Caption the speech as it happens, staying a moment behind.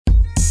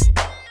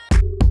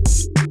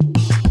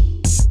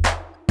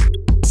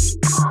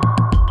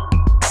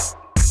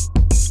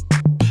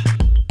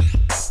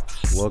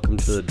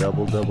to the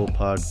Double Double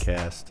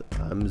Podcast.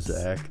 I'm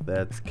Zac.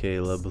 That's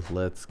Kaleb.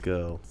 Let's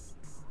go.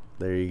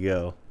 There you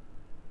go.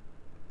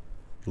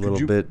 A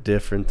little bit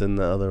different than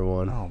the other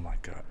one. Oh my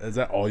god. Is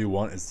that all you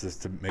want? Is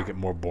just to make it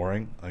more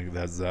boring? Like,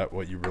 is that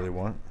what you really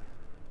want?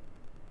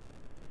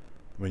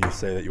 When you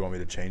say that you want me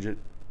to change it,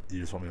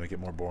 you just want me to make it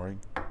more boring?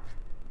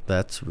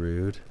 That's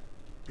rude.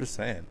 Just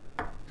saying.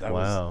 That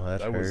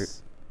hurt.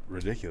 Was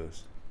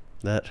ridiculous.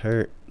 That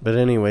hurt. But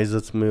anyways,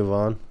 let's move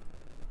on.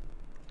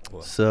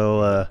 Well,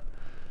 so,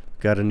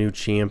 got a new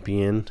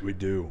champion. We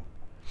do.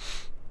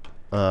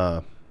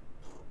 The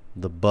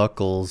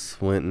Buckles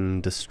went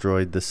and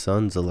destroyed the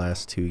Suns the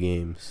last 2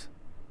 games.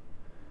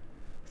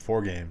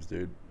 4 games,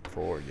 dude.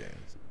 4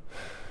 games.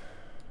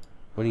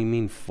 What do you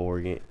mean 4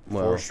 games?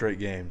 Well, 4 straight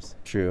games.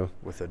 True.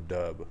 With a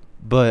dub.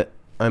 But,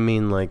 I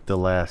mean, like, the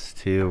last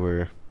 2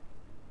 were,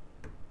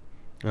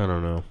 I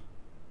don't know.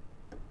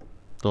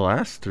 The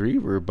last 3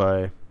 were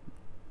by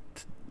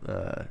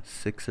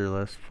 6 or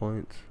less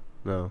points.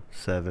 No,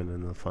 7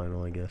 in the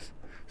final, I guess.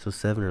 So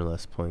 7 or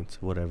less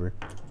points, whatever.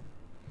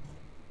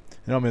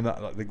 You know, I mean,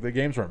 the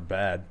games weren't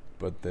bad,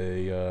 but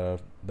the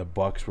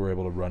Bucks were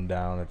able to run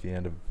down at the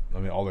end of. I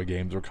mean, all their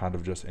games were kind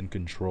of just in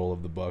control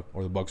of the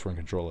Bucks were in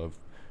control of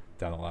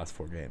down the last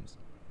 4 games.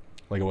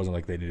 Like, it wasn't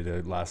like they needed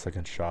a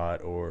last-second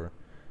shot or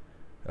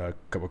a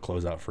couple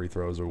closeout free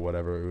throws or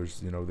whatever. It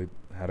was, you know, they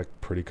had a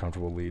pretty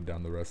comfortable lead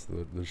down the rest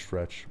of the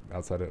stretch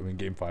outside of. I mean,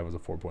 Game 5 was a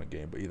 4-point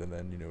game, but even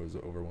then, you know, it was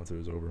over once it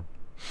was over.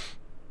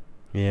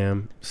 Yeah.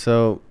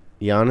 So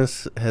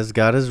Giannis has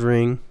got his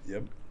ring.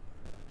 Yep.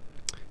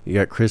 You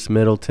got Chris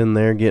Middleton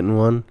there getting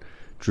one.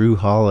 Drew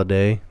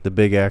Holiday, the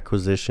big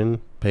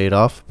acquisition, paid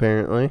off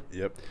apparently.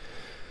 Yep.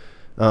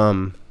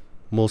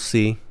 We'll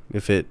see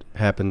if it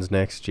happens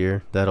next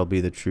year. That'll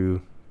be the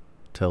true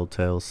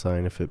telltale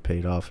sign if it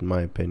paid off, in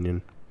my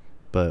opinion.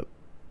 But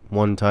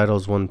one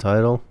title's one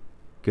title.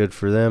 Good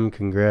for them.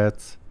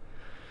 Congrats.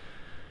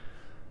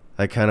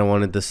 I kind of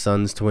wanted the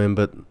Suns to win,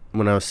 but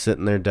when I was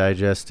sitting there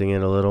digesting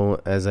it a little,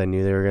 as I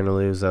knew they were going to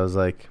lose, I was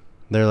like,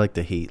 they're like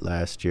the Heat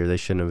last year. They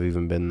shouldn't have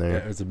even been there. Yeah,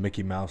 it was a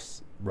Mickey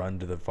Mouse run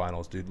to the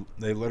finals, dude.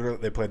 They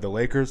played the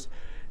Lakers,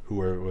 who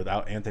were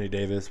without Anthony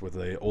Davis, with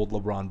the old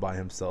LeBron by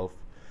himself.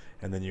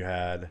 And then you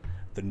had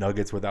the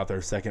Nuggets without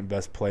their second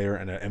best player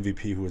and an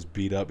MVP who was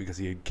beat up because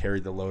he had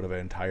carried the load of an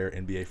entire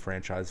NBA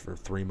franchise for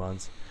 3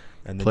 months.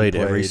 And then played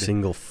every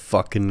single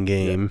fucking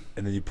game. Yeah,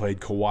 and then you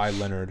played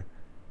Kawhi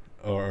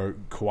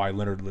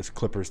Leonard-less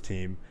Clippers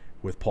team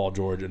with Paul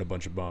George and a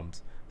bunch of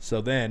bums. So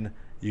then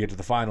you get to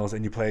the finals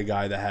and you play a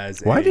guy that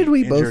has Why did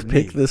we both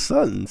pick the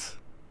Suns?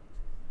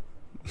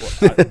 Well,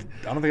 I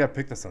don't think I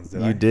picked the Suns,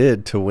 did I? You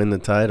did, to win the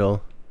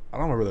title. I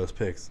don't remember those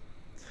picks.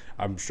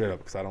 I'm straight up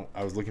because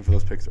I was looking for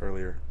those picks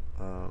earlier.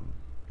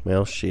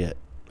 Well, shit.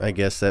 I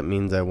guess that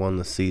means I won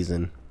the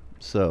season.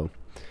 So.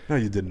 No,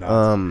 you did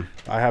not.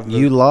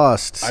 You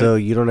lost, so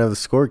you don't have the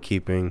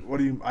scorekeeping. What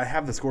do you? I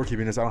have the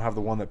scorekeeping. I don't have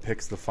the one that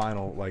picks the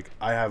final. Like,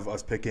 I have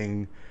us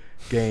picking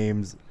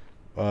games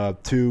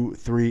 2,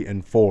 3,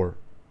 and 4.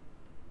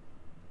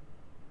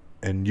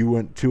 And you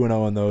went 2-0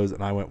 on those,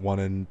 and I went 1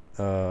 and.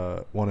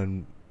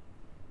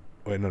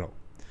 Wait, no.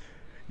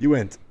 You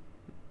went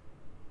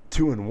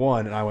 2-1,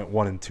 and I went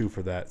 1-2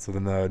 for that. So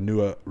then the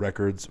new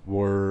records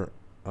were,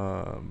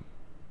 I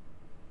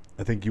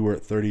think you were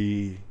at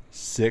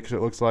 36.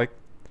 It looks like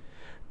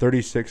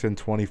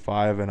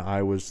 36-25, and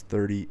I was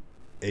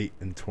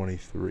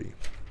 38-23.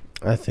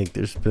 I think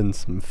there's been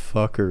some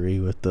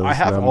fuckery with those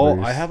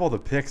numbers. I have all the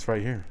picks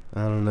right here.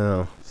 I don't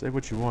know. Say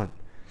what you want.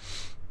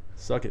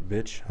 Suck it,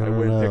 bitch. I I don't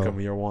win know. pick 'em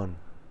year 1.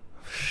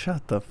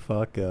 Shut the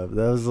fuck up.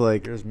 That was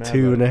like You're mad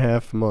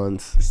 2.5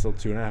 months. It's still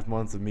 2.5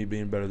 months of me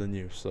being better than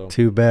you. So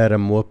too bad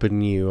I'm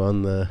whooping you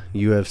on the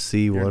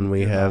UFC one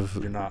we have.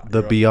 You're not.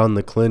 The Beyond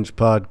the Clinch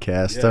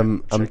podcast.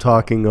 Yeah, I'm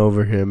talking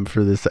over him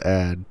for this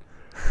ad.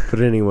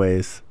 But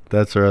anyways,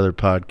 that's our other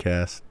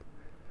podcast.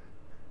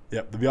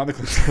 Yep, the Beyond the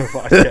Clinch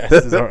podcast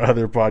is our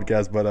other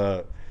podcast.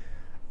 But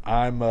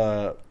I'm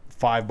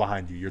 5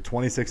 behind you. You're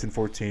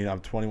 26-14.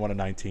 I'm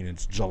 21-19.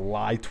 It's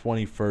July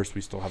 21st.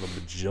 We still have a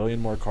bajillion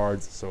more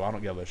cards, so I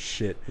don't give a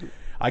shit.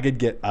 I could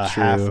get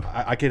half.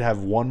 I could have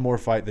one more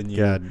fight than you.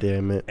 God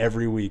damn it!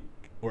 Every week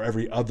or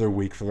every other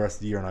week for the rest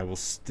of the year, and I will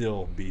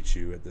still beat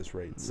you at this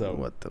rate. So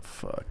what the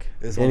fuck?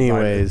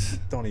 Anyways,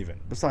 don't even.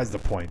 Besides the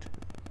point.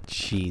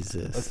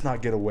 Jesus. Let's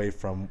not get away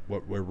from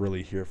what we're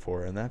really here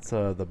for, and that's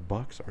the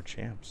Bucks are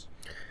champs.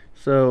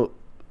 So,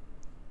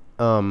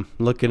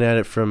 looking at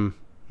it from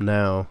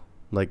now,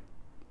 like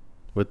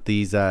with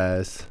these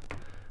eyes,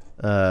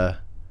 I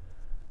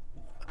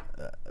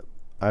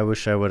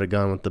wish I would have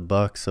gone with the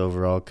Bucks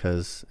overall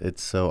because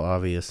it's so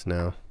obvious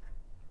now.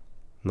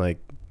 Like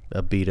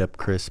a beat up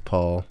Chris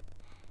Paul.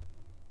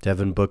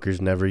 Devin Booker's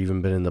never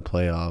even been in the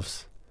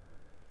playoffs.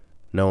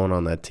 No one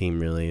on that team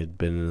really had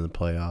been in the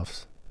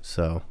playoffs.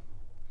 So,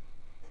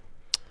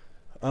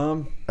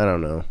 I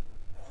don't know.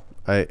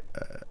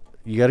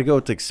 You got to go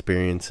with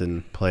experience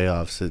in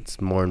playoffs. It's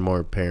more and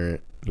more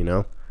apparent, you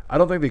know? I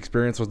don't think the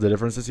experience was the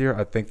difference this year.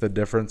 I think the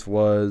difference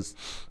was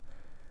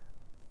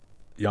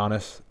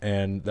Giannis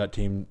and that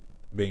team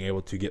being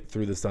able to get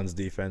through the Suns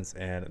defense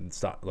and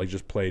stop,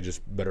 just play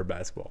just better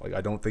basketball.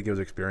 I don't think it was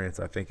experience.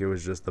 I think it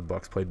was just the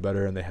Bucks played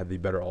better and they had the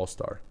better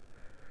all-star.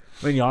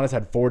 I mean, Giannis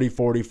had 40,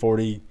 40,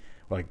 40,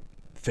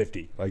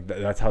 50.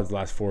 That's how his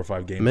last 4 or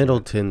 5 games.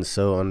 Middleton's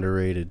so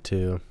underrated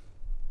too.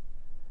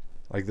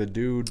 The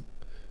dude.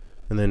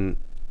 And then,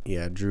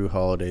 yeah, Drew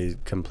Holiday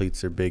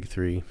completes their big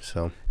 3.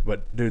 So.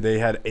 But dude, they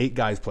had 8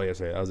 guys play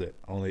yesterday. That was it.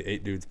 Only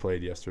 8 dudes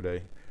played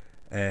yesterday,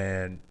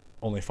 and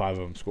only 5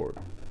 of them scored.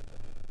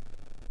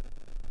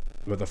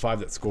 But the 5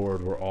 that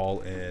scored were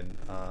all in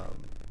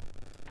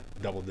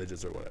double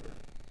digits or whatever.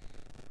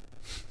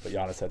 But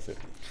Giannis had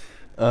 50.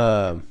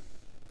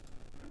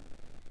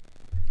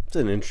 It's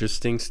an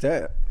interesting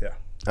stat. Yeah.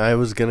 I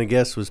was going to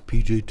guess, was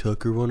PJ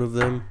Tucker one of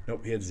them?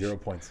 Nope, he had 0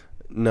 points.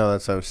 No,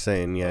 that's what I was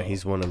saying. Yeah,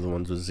 he's one of the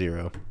ones with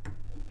 0.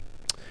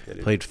 Yeah,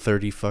 played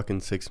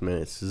 36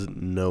 minutes.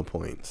 No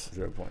points.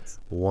 0 points.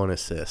 1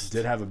 assist.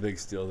 Did have a big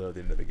steal, though, at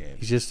the end of the game.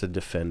 He's just a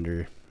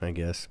defender, I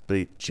guess.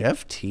 But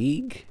Jeff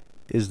Teague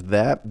is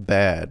that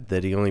bad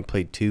that he only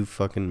played 2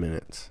 fucking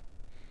minutes.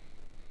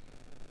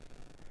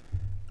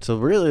 So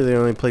really, they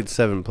only played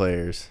 7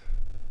 players.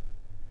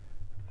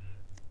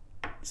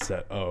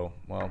 Oh,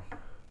 well.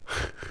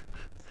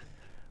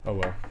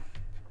 Oh,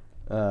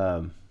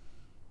 well.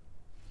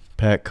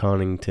 Pat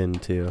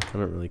Connaughton, too. I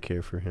don't really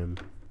care for him.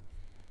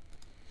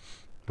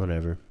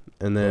 Whatever.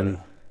 And then,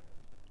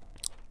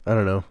 I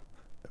don't know.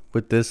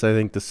 With this, I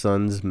think the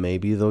Suns,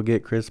 maybe they'll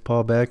get Chris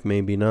Paul back,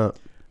 maybe not.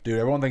 Dude,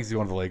 everyone thinks he's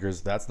going to the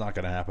Lakers. That's not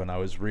going to happen. I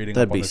was reading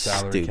That'd up on be the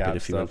salary stupid cap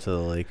if he went to the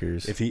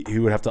Lakers. If he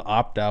would have to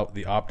opt out,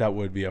 the opt-out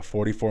would be a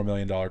 $44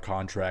 million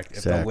contract.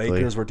 Exactly. If the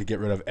Lakers were to get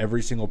rid of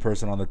every single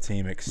person on the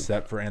team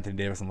except for Anthony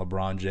Davis and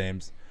LeBron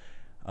James,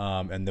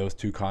 and those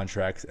 2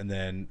 contracts, and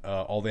then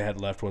all they had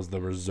left was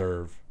the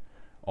reserve,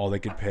 all they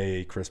could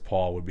pay Chris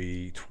Paul would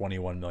be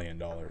 $21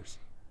 million,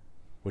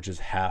 which is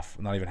half,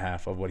 not even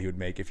half, of what he would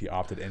make if he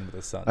opted in with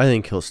the Suns. I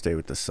think he'll stay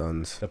with the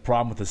Suns. The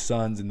problem with the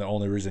Suns, and the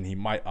only reason he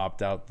might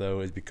opt out, though,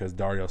 is because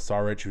Dario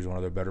Saric, who's one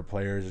of their better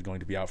players, is going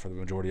to be out for the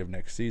majority of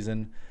next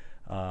season.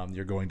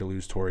 You're going to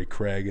lose Torrey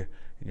Craig,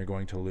 and you're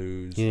going to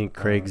lose. You think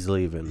Craig's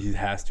leaving? He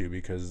has to,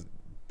 because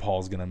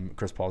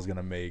Chris Paul's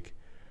gonna make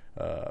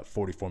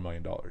 $44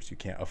 million. You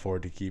can't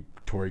afford to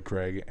keep Torrey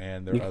Craig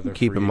and their other.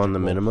 Keep him on the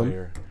minimum.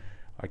 Player.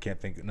 I can't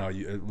think. No,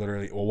 you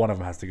literally. Well, one of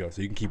them has to go.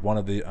 So you can keep one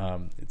of the.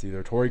 It's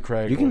either Torrey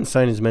Craig. You can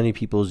sign as many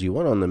people as you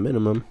want on the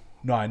minimum.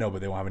 No, I know, but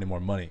they won't have any more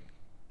money.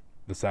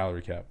 The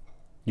salary cap.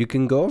 You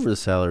can go over the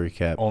salary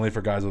cap. Only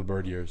for guys with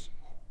bird years.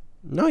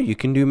 No, you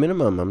can do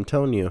minimum. I'm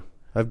telling you.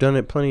 I've done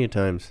it plenty of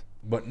times.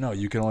 But no,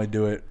 you can only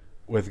do it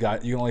with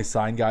guys. You can only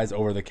sign guys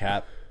over the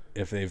cap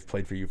if they've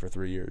played for you for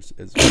 3 years.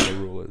 Is what the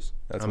rule is.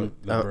 That's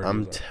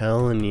I'm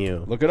telling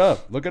you. Look it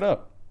up. Look it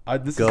up.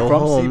 This Go is from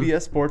home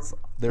CBS Sports.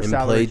 Their and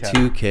salary play cap.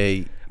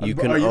 2K. You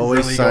can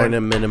always sign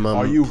a minimum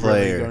player. Are you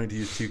really going to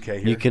use 2K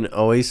here? You can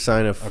always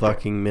sign a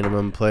fucking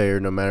minimum player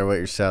no matter what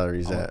your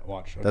salary's at.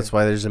 Watch. Okay. That's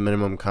why there's a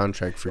minimum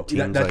contract for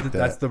teams like that.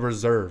 That's the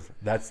reserve.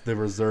 That's the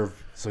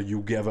reserve. So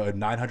you give a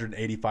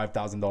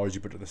 $985,000 you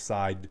put to the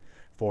side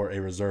for a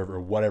reserve or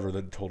whatever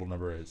the total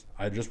number is.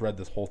 I just read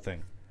this whole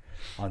thing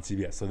on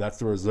CBS. So that's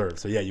the reserve.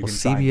 So yeah, you can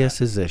sign CBS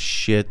that. is a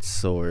shit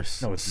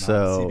source. No, it's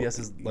so not. CBS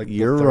is like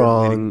you're the third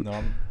wrong.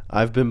 leading,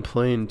 I've been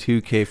playing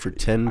 2K for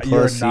 10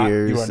 plus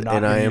years,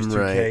 and I am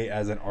right. 2K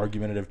as an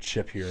argumentative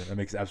chip here. That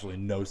makes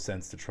absolutely no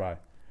sense to try.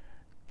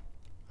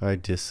 I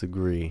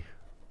disagree.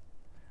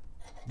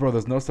 Bro,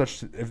 there's no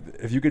such.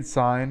 If you could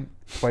sign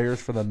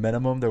players for the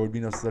minimum, there would be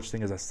no such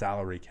thing as a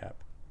salary cap.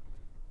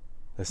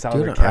 The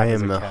salary Dude, cap I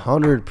is am a cap.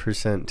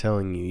 100%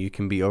 telling you, you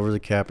can be over the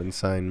cap and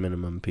sign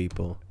minimum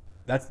people.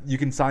 You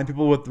can sign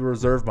people with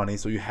reserve money,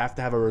 so you have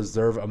to have a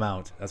reserve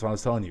amount. That's what I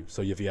was telling you.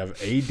 So if you have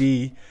AD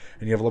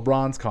and you have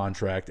LeBron's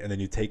contract, and then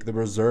you take the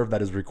reserve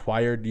that is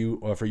required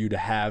for you to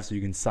have, so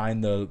you can sign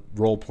the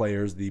role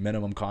players, the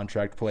minimum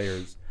contract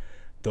players,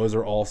 those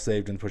are all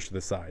saved and pushed to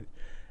the side.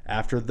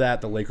 After that,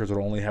 the Lakers would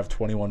only have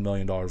 $21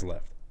 million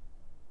left,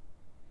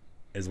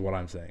 is what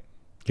I'm saying.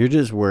 You're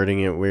just wording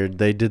it weird.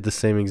 They did the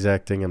same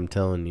exact thing I'm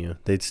telling you.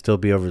 They'd still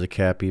be over the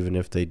cap even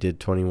if they did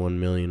 $21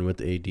 million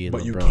with AD and LeBron.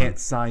 But you can't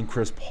sign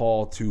Chris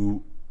Paul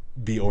to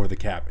be over the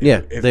cap.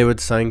 They would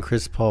sign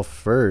Chris Paul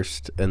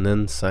first and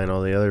then sign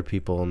all the other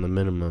people on the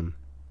minimum.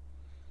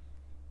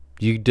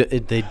 They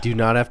do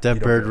not have to have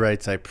bird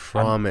rights, I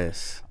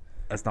promise.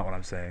 That's not what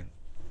I'm saying.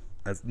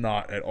 That's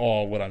not at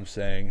all what I'm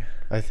saying.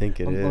 I think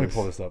it is. Let me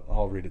pull this up.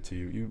 I'll read it to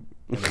you. You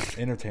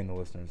entertain the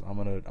listeners. I'm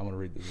gonna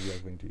read this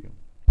exact thing to you.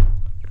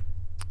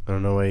 I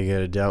don't know why you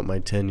gotta doubt my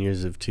 10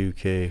 years of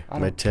 2K.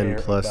 My 10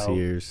 plus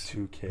years.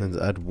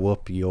 2K. I'd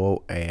whoop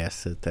your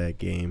ass at that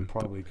game.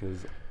 Probably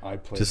because I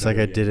played. Just like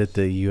I did at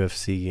the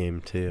UFC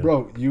game too.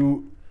 Bro,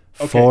 you.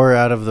 Okay. 4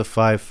 out of the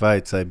 5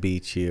 fights I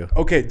beat you.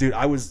 Okay, dude,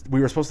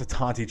 we were supposed to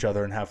taunt each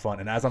other and have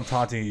fun, and as I'm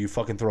taunting you, you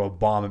fucking throw a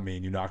bomb at me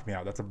and you knock me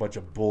out. That's a bunch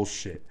of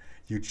bullshit.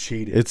 You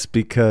cheated. It's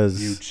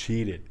because you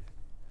cheated.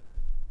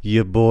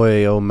 Your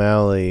boy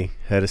O'Malley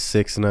had a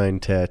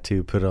 6'9"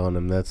 tattoo put on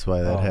him. That's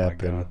why that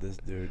happened. Oh my god, this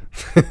dude.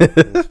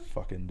 This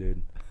fucking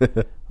dude.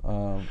 Hold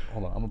on,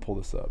 I'm gonna pull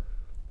this up.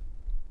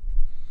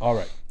 All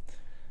right.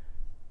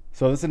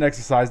 So this is an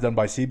exercise done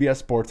by CBS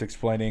Sports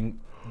explaining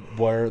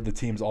where the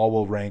teams all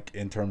will rank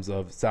in terms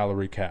of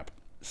salary cap.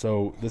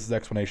 So this is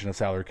explanation of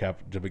salary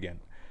cap to begin.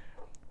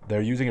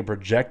 They're using a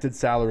projected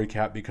salary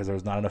cap because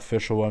there's not an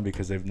official one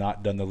because they've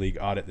not done the league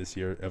audit this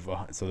year.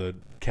 So the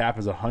cap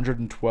is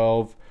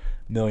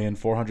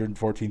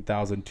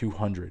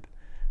 $112,414,200.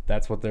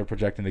 That's what they're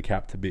projecting the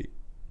cap to be.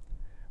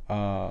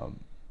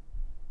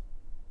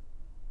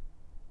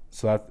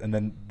 So that, and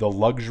then the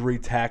luxury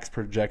tax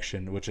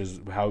projection, which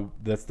is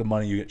that's the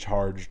money you get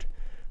charged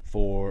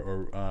for,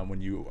 or when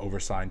you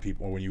oversign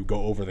people, or when you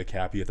go over the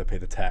cap, you have to pay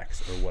the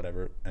tax or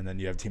whatever. And then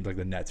you have teams like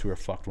the Nets who are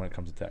fucked when it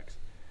comes to tax.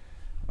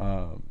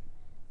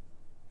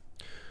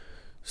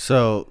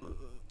 So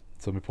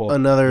let me pull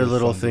another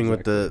little thing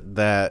with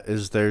that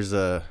is there's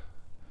the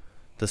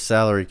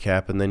salary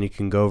cap, and then you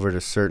can go over at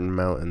a certain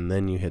amount, and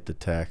then you hit the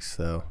tax.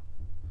 So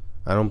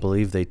I don't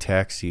believe they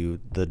tax you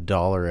the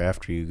dollar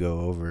after you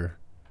go over.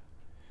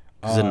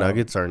 Because the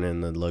Nuggets aren't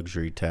in the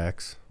luxury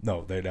tax.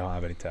 No, they don't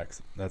have any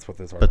tax. That's what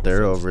this article But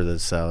they're says. over the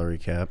salary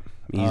cap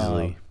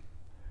easily.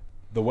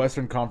 The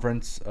Western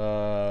Conference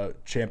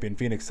champion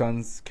Phoenix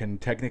Suns can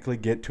technically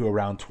get to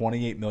around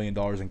 $28 million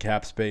in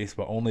cap space,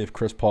 but only if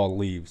Chris Paul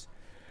leaves.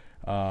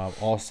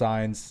 All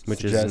signs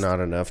is not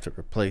enough to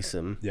replace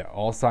him. Yeah,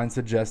 all signs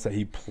suggest that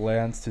he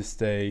plans to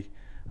stay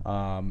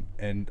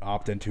and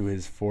opt into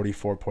his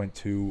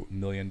 $44.2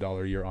 million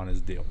year on his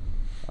deal.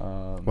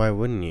 Why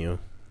wouldn't you?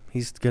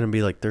 He's going to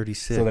be like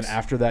 36. So then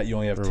after that, you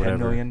only have $10 whatever.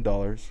 million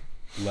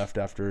left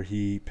after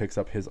he picks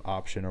up his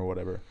option or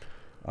whatever.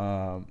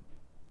 But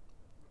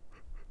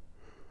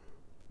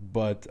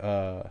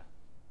then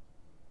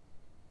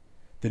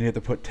you have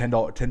to put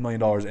 $10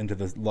 million into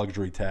the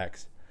luxury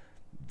tax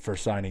for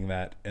signing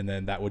that, and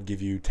then that would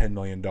give you $10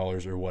 million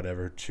or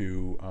whatever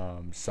to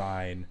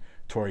sign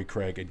Torrey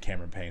Craig and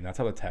Cameron Payne. That's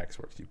how the tax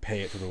works. You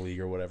pay it to the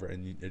league or whatever,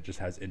 and it just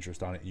has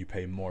interest on it. You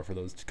pay more for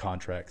those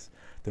contracts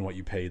than what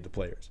you paid the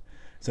players.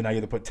 So now you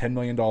have to put $10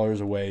 million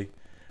away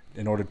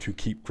in order to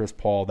keep Chris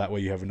Paul. That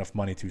way you have enough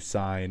money to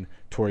sign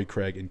Torrey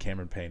Craig and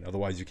Cameron Payne.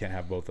 Otherwise, you can't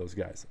have both those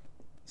guys.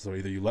 So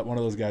either you let one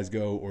of those guys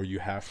go, or you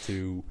have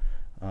to,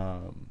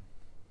 let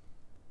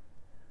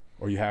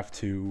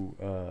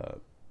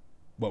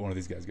one of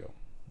these guys go.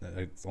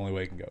 It's the only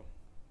way it can go.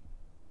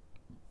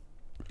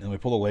 And we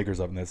pull the Lakers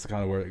up, and that's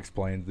kind of where it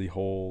explains the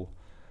whole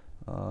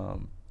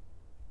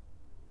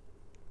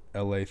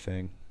LA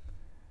thing.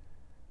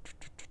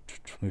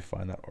 Let me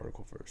find that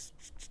article first.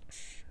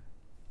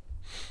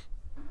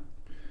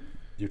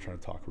 You're trying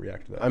to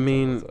react to that. I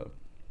mean,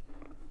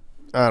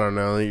 I don't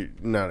know. You're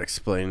not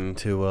explaining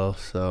too well,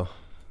 so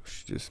we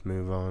should just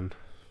move on.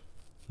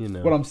 You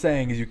know. What I'm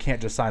saying is you can't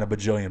just sign a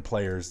bajillion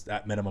players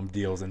at minimum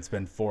deals and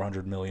spend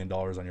 $400 million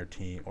on your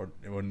team, or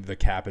when the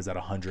cap is at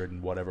 100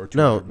 and whatever.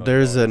 No,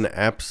 there's an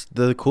apps.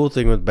 The cool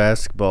thing with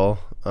basketball,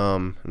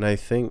 and I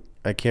can't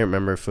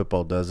remember if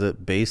football does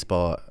it.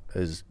 Baseball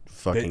is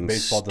fucking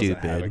baseball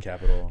stupid. Doesn't have a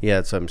cap at all. Yeah,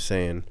 that's what I'm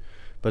saying.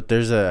 But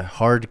there's a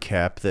hard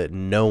cap that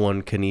no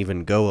one can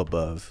even go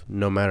above,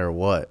 no matter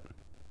what.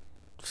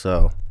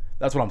 So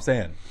that's what I'm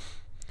saying.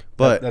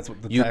 But that's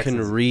what the you tax can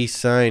is.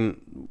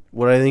 re-sign.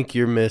 What I think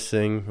you're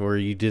missing, or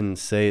you didn't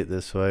say it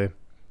this way,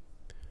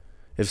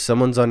 if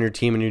someone's on your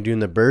team and you're doing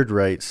the bird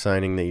right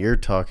signing that you're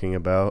talking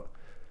about,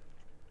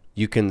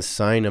 you can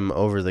sign them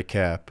over the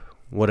cap,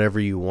 whatever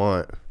you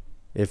want,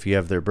 if you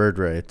have their bird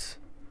rights.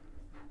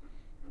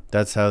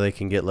 That's how they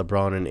can get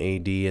LeBron and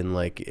AD, and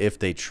like if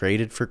they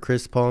traded for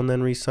Chris Paul and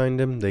then re-signed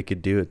him, they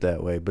could do it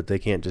that way, but they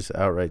can't just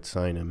outright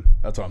sign him.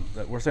 That's what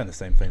we're saying the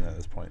same thing at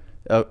this point.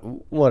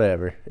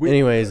 Whatever.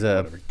 Anyways,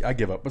 whatever. I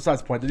give up.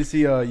 Besides the point, did you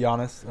see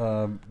Giannis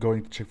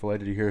going to Chick-fil-A?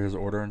 Did you hear his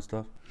order and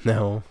stuff?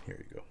 No. Here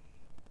you go.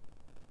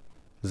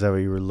 Is that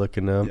what you were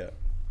looking up? Yeah.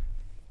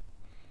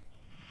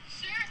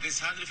 There's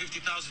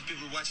 150,000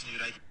 people watching you,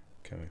 right?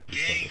 Okay.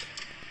 Gang.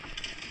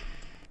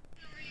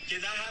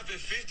 Can I have a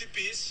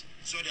 50-piece?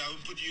 Sorry, I will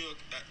put you.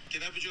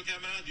 Can I put your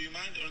camera? Do you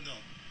mind or no?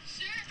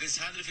 Sure. There's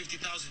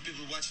 150,000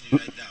 people watching you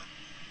right now.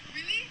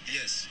 Really?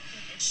 Yes.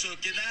 So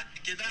can I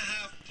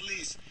have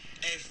please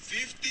a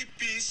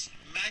 50-piece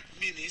Mac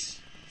Minis?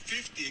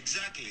 50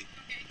 exactly.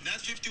 Okay. Not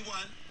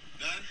 51.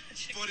 Not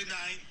 49.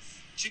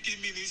 Chicken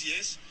Minis,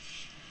 yes.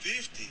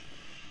 50.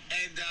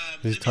 And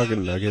He's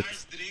talking nuggets.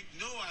 Ice drink,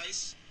 no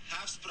ice.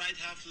 Half Sprite,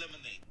 half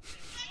lemonade.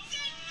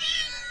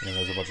 And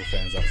there's a bunch of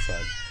fans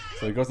outside.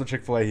 So he goes to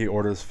Chick-fil-A. He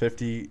orders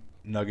 50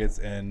 nuggets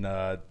in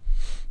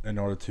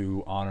order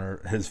to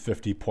honor his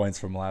 50 points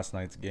from last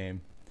night's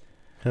game.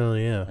 Hell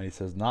yeah. And he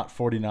says not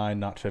 49,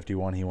 not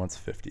 51. He wants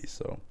 50.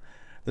 So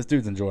this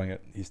dude's enjoying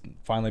it. He's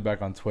finally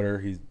back on Twitter.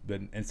 He's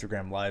been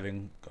Instagram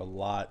living a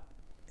lot.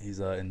 He's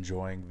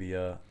enjoying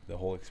the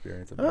whole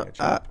experience of being a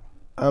champ.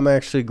 I'm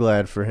actually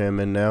glad for him,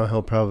 and now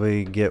he'll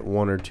probably get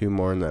one or two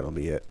more, and that'll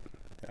be it.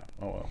 Yeah.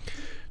 Oh well.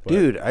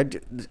 Dude,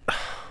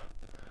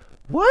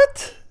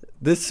 what?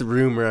 This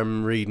rumor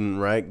I'm reading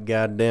right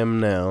goddamn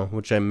now,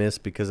 which I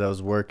missed because I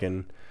was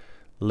working.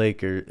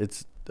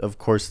 It's of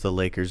course the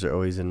Lakers are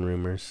always in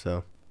rumors,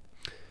 so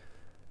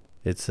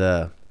it's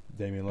Damian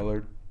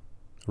Lillard.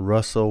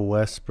 Russell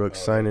Westbrook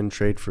sign and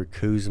trade for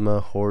Kuzma,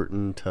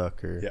 Horton,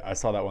 Tucker. Yeah, I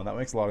saw that one. That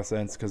makes a lot of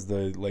sense because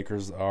the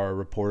Lakers are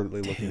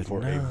reportedly looking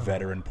for a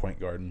veteran point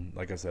guard. And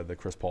like I said, the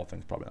Chris Paul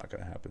thing's probably not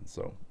going to happen.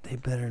 So they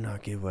better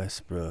not get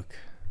Westbrook.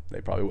 They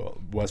probably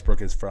will.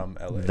 Westbrook is from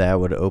LA. That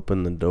would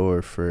open the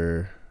door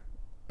for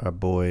our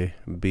boy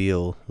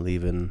Beal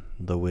leaving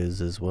the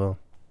Wiz as well.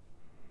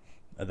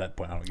 At that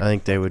point, I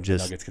think they would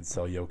just. The Nuggets could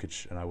sell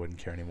Jokic, and I wouldn't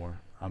care anymore.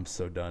 I'm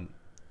so done.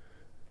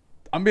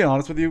 I'm being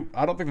honest with you.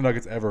 I don't think the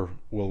Nuggets ever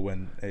will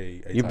win a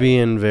You're title.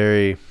 being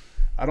very.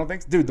 I don't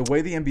think, dude. The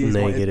way the NBA is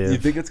negative. going, you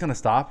think it's gonna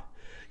stop?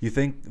 You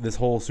think this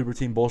whole super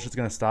team bullshit's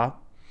gonna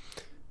stop?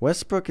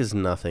 Westbrook is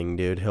nothing,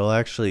 dude. He'll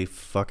actually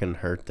fucking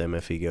hurt them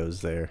if he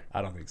goes there.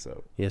 I don't think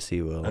so. Yes,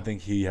 he will. I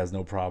think he has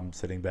no problem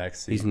sitting back.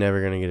 He's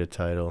never gonna get a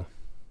title.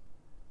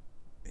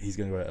 He's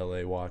gonna go to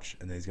LA, watch,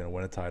 and then he's gonna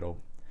win a title,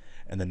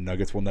 and the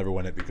Nuggets will never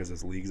win it because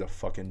this league's a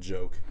fucking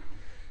joke.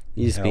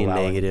 You just being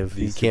negative.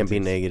 You can't be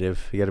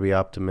negative. You got to be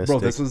optimistic. Bro,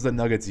 this was the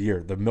Nuggets'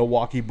 year. The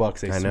Milwaukee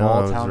Bucks, a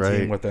small town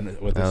team with a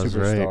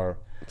superstar. Right.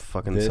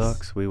 Fucking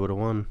sucks. We would have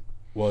won.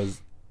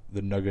 Was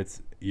the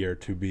Nuggets' year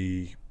to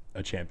be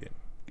a champion.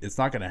 It's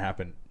not going to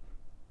happen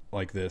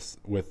like this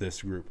with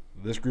this group.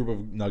 This group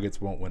of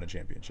Nuggets won't win a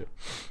championship.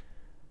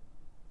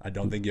 I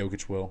don't think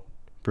Jokic will.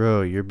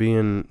 Bro, you're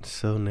being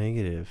so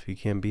negative. You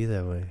can't be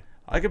that way.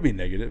 I could be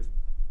negative.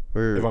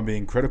 If I'm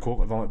being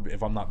critical,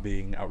 if I'm not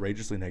being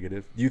outrageously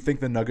negative, do you think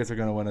the Nuggets are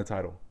going to win a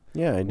title?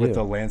 Yeah, I do. With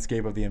the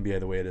landscape of the NBA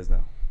the way it is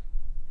now.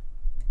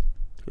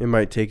 It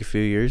might take a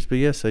few years, but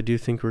yes, I do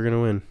think we're going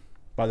to win.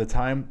 By the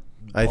time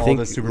I all think,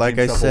 the super like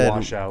team I stuff said, will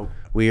wash out,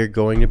 we are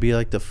going to be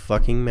like the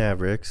fucking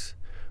Mavericks.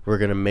 We're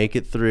going to make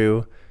it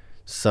through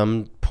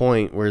some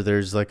point where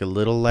there's like a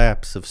little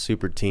lapse of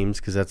super teams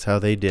because that's how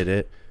they did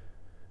it.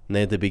 And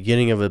they had the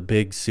beginning of a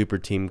big super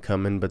team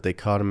coming, but they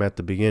caught them at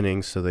the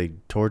beginning, so they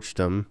torched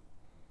them.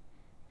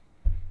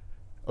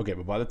 Okay,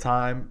 but by the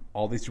time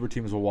all these super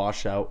teams will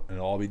wash out and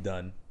it'll all be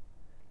done,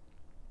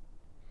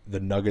 the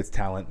Nuggets'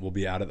 talent will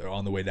be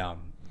on the way down.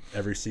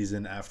 Every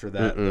season after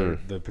that,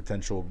 the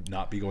potential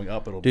not be going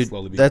up. It'll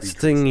slowly be. That's the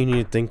thing you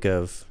need to think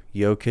of.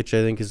 Jokic,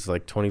 I think, is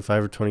like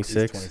 25 or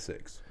 26. He's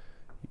 26.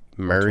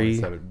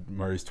 Murray.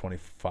 Murray's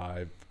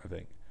 25, I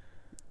think.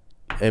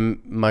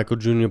 And Michael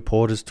Jr.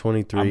 Port is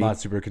 23. I'm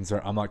not super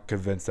concerned. I'm not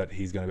convinced that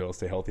he's going to be able to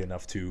stay healthy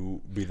enough to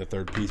be the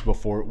third piece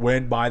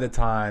by the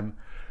time.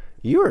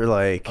 You were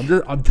like,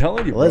 I'm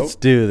telling you, bro. Let's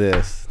do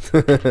this.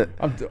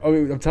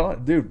 I'm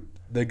telling, dude.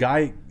 The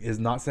guy is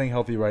not staying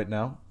healthy right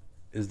now.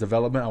 His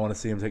development, I want to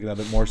see him take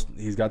another more.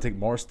 He's got to take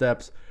more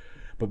steps.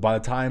 But by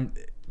the time,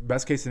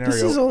 best case scenario,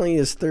 this is only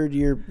his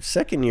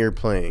second year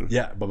playing.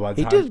 Yeah, but by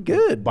the he time, did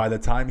good. By the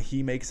time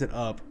he makes it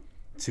up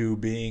to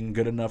being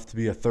good enough to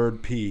be a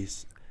third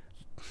piece,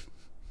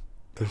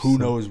 who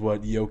knows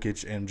what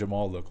Jokic and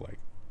Jamal look like?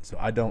 So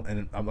I don't.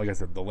 And like I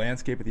said, the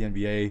landscape of the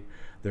NBA,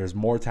 there's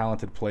more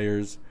talented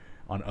players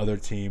on other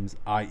teams,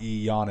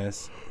 i.e.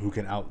 Giannis, who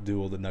can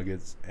outduel the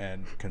Nuggets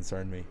and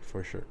concern me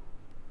for sure.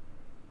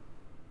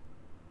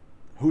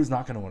 Who's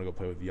not going to want to go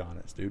play with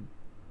Giannis, dude?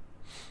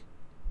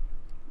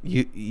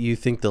 You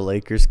think the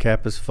Lakers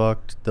cap is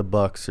fucked? The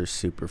Bucks are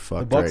super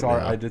fucked. The Bucks right are.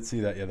 now. I did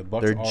see that. Yeah, the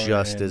Bucks They're are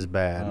just as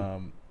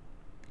bad.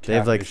 They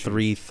have like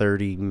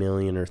 330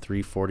 million or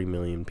 340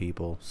 million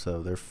people,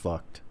 so they're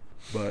fucked.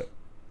 But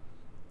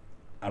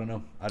I don't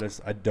know.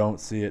 I don't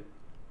see it.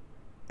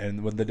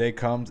 And when the day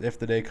comes, if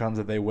that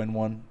they win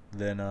one,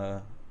 then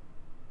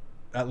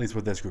at least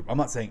with this group, I'm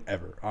not saying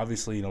ever.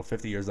 Obviously,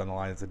 50 years down the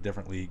line, it's a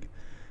different league.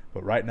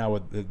 But right now,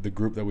 with the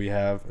group that we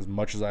have, as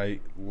much as I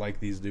like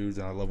these dudes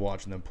and I love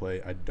watching them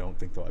play, I don't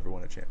think they'll ever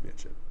win a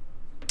championship.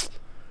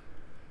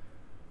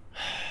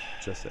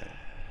 Just saying.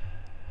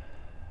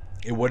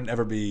 It wouldn't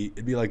ever be.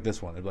 It'd be like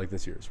this one. It'd be like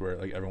this year's, where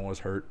like everyone was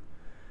hurt.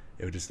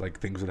 It would just like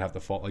things would have to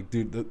fall. Like,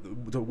 dude,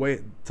 the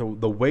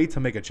way to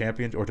make a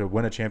champion or to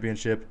win a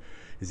championship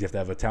is you have to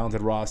have a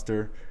talented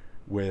roster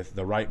with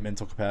the right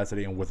mental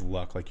capacity and with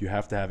luck. Like, you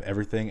have to have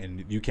everything,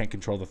 and you can't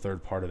control the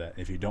third part of that.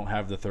 If you don't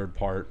have the third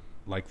part,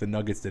 like the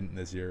Nuggets didn't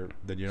this year,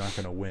 then you're not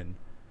going to win.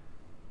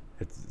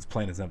 It's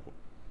plain and simple.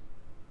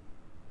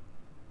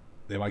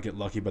 They might get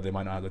lucky, but they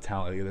might not have the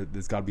talent.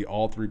 There's got to be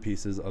all three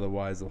pieces,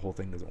 otherwise the whole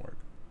thing doesn't work.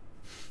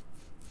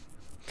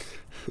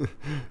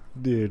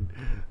 Dude,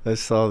 I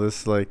saw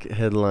this like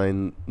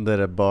headline that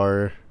a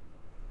bar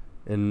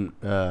in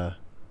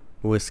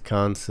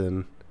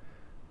Wisconsin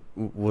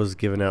was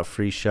giving out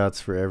free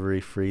shots for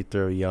every free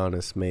throw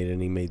Giannis made,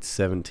 and he made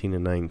 17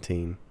 and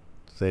 19.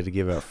 So they had to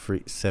give out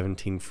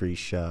 17 free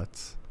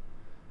shots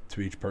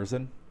to each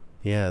person.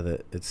 Yeah,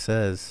 it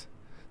says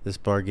this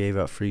bar gave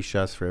out free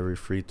shots for every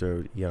free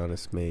throw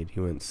Giannis made. He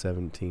went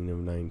 17 of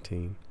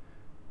 19.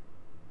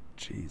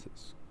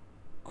 Jesus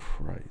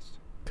Christ.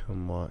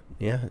 Come on.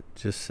 Yeah, it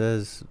just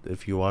says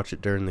if you watch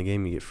it during the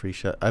game, you get free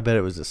shot. I bet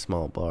it was a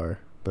small bar,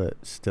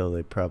 but still,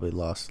 they probably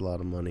lost a lot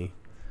of money.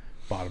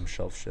 Bottom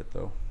shelf shit,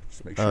 though.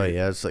 Just make sure. Oh,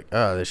 yeah. It's like,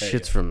 this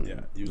shit's from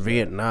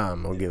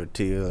Vietnam. I'll give it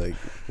to you. Like,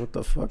 what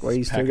the fuck? Why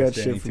you still got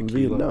shit from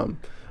Vietnam?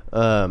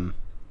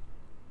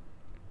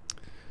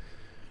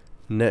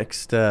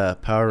 Next,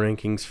 power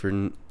rankings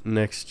for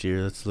next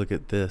year. Let's look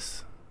at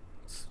this.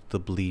 It's the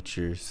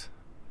bleachers.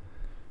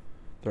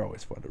 They're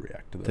always fun to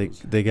react to those.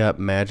 They got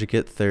Magic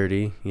at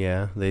 30.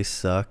 Yeah, they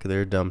suck.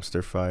 They're a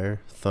dumpster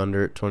fire.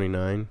 Thunder at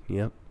 29.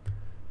 Yep.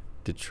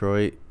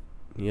 Detroit.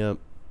 Yep.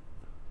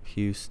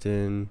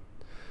 Houston.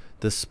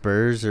 The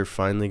Spurs are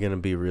finally going to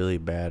be really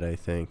bad, I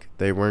think.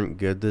 They weren't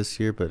good this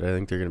year, but I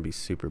think they're going to be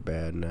super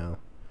bad now.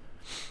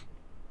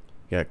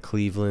 You got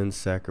Cleveland,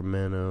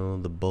 Sacramento,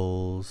 the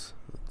Bulls.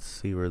 Let's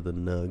see where the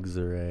Nugs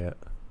are at.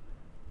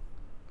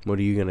 What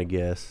are you going to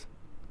guess?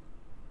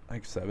 I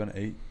think 7,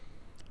 8.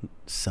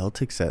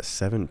 Celtics at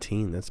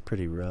 17. That's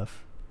pretty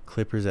rough.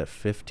 Clippers at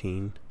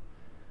 15.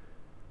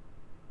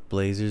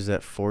 Blazers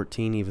at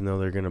 14, even though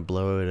they're going to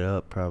blow it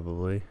up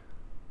probably.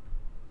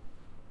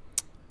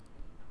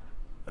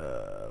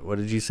 What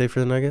did you say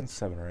for the Nuggets?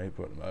 7 or 8,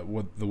 but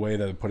with the way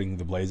they're putting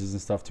the Blazers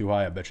and stuff too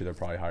high, I bet you they're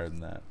probably higher than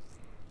that.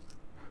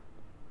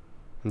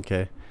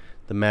 Okay.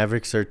 The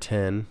Mavericks are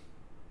 10.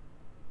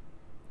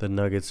 The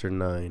Nuggets are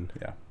 9.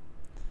 Yeah.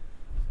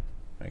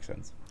 Makes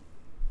sense.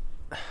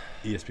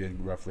 ESPN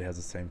roughly has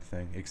the same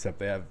thing, except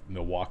they have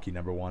Milwaukee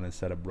number 1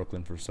 instead of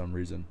Brooklyn for some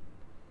reason.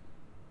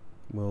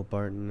 Will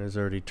Barton has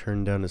already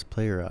turned down his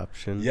player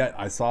option. Yeah,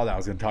 I saw that. I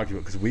was going to talk to you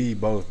about because we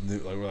both knew,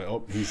 like, we're like,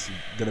 oh, he's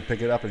going to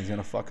pick it up and he's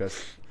going to fuck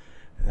us.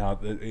 Now,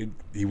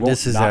 he won't.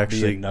 This is not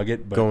actually be a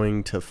Nugget, but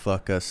going to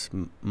fuck us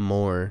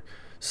more.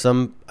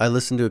 I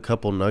listened to a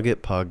couple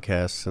Nugget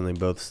podcasts, and they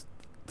both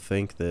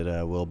think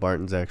that Will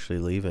Barton's actually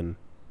leaving.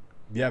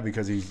 yeah,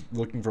 because he's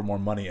looking for more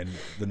money, and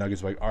the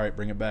Nuggets are like, all right,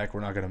 bring it back.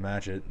 We're not going to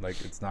match it.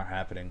 Like, it's not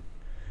happening.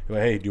 You're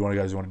like, hey, do you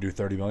guys want to do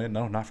 $30 million?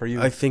 No, not for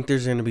you. I think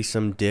there's going to be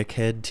some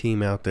dickhead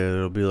team out there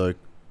that'll be like,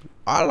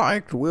 I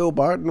liked Will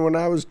Barton when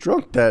I was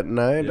drunk that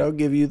night. Yeah. I'll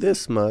give you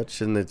this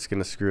much, and it's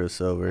going to screw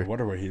us over. I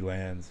wonder where he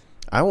lands.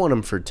 I want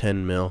him for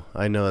 $10 million.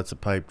 I know that's a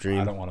pipe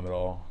dream. I don't want him at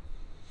all.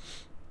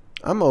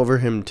 I'm over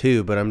him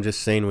too, but I'm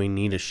just saying we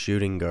need a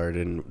shooting guard,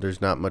 and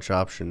there's not much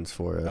options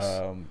for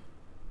us.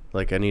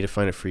 Like, I need to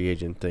find a free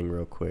agent thing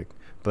real quick.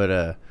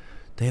 But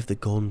they have the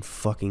Golden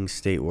fucking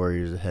State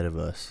Warriors ahead of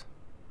us.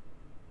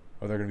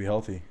 Oh, they're going to be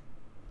healthy.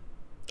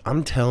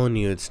 I'm telling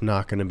you, it's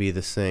not going to be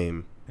the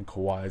same. And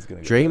Kawhi's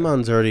going to get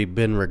Draymond's already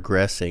been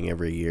regressing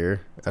every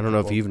year. I don't know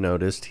if you've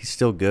noticed. He's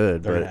still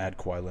good, They're but going to add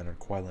Kawhi Leonard.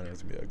 Kawhi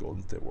Leonard's going to be a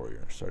Golden State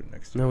Warrior starting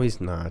next year. no, he's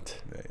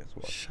not. Yeah, he is.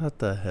 Well, Shut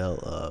the hell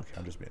up.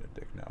 I'm just being a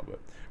dick now, but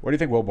where do you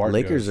think Will Barton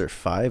Lakers goes? are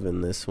 5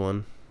 in this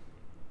one.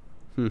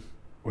 Where do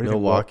you think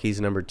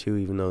Milwaukee's number 2,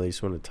 even though they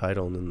just won a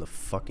title, and then the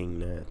fucking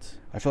Nets.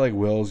 I feel like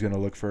Will's going to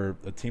look for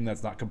a team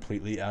that's not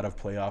completely out of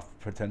playoff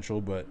potential,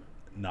 but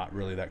not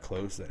really that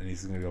close, and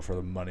he's going to go for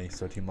the money.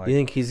 So a team like... You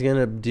think he's going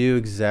to do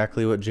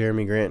exactly what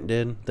Jeremy Grant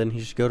did? Then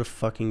he should go to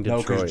fucking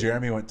Detroit. No, because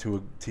Jeremy went to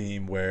a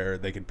team where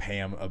they could pay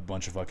him a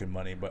bunch of fucking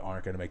money but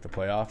aren't going to make the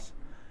playoffs.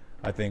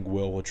 I think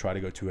Will try to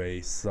go to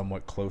a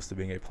somewhat close to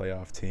being a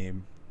playoff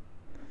team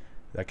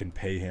that can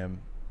pay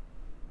him.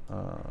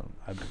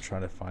 I'm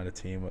trying to find a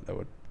team that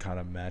would kind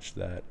of match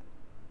that.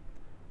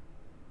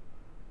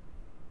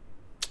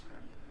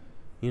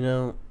 You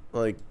know,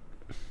 like...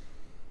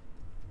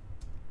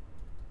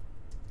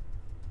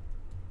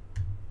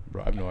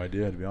 Bro, I have no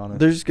idea, to be honest.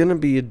 There's going to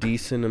be a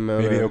decent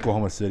amount Maybe of...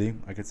 Oklahoma City.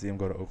 I could see him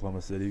go to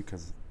Oklahoma City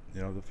because,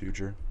 you know, the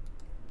future.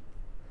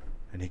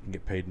 And he can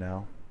get paid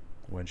now,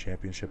 win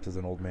championships as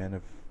an old man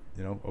if,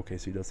 you know,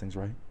 OKC does things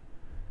right.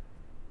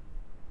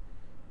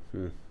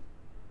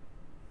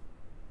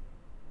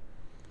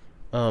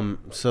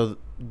 So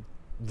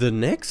the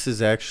Knicks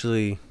is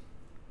actually...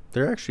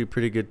 They're actually a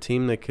pretty good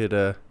team that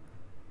could...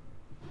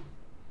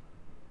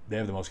 They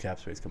have the most cap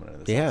space coming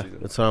into this season.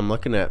 That's what I'm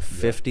looking at.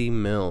 $50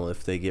 million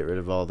if they get rid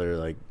of all their,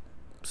 like,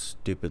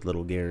 stupid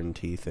little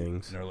guarantee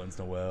things. Nerlens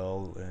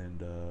Noel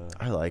and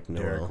I like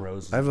Noel. Derrick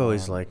Rose. I've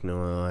always liked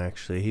Noel,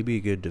 actually. He'd be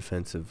a good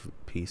defensive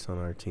piece on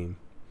our team.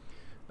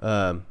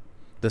 The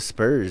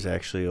Spurs,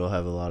 actually, will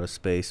have a lot of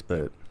space,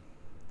 but...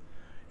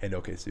 And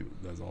OKC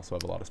does also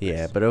have a lot of space.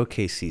 Yeah, but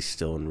OKC's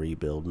still in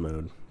rebuild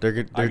mode.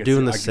 They're I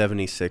doing could the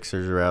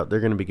 76ers route. They're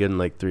going to be good in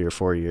like 3 or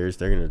 4 years.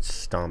 They're going to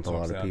stomp a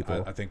lot of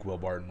people. I think Will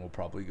Barton will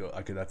probably go.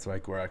 That's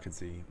like where I could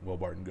see Will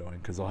Barton going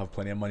because they'll have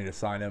plenty of money to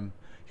sign him.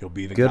 He'll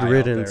be the Good guy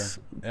riddance.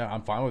 out there. Yeah,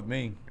 I'm fine with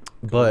me.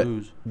 But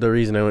lose. the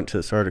reason I went to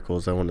this article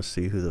is I want to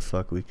see who the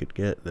fuck we could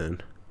get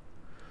then.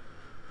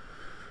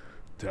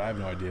 Dude, I have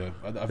no idea.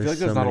 I feel like There's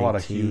there's so not a many lot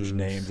of teams. huge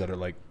names that are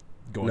like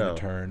going to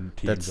turn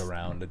teams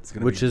around. It's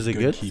gonna which be is a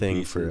good key thing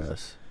pieces. for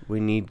us.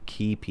 We need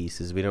key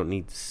pieces. We don't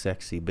need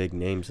sexy big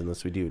names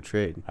unless we do a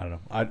trade. I don't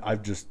know.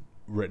 I've just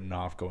written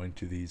off going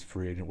to these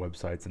free agent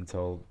websites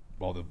until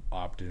all the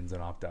opt-ins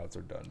and opt-outs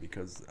are done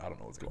because I don't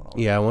know what's going on.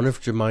 Yeah, I wonder if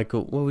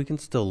Jermichael... Well, we can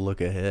still look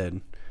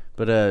ahead.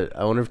 But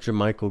I wonder if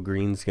Jermichael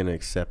Green's going to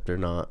accept or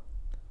not.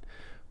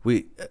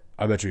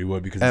 I bet you he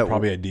would because it's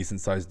probably a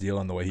decent-sized deal,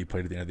 and the way he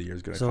played at the end of the year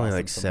is going to cost him only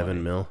like some money.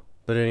 $7 million.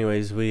 But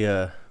anyways, we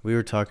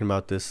were talking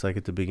about this like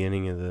at the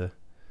beginning of the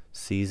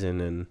season,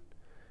 and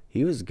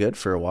he was good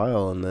for a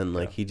while, and then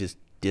like he just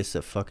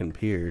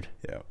dis-a-fucking-peared.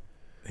 Yeah.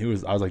 I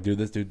was like, dude,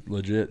 this dude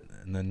legit.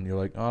 And then you're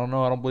like, I don't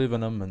know, I don't believe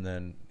in him. And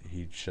then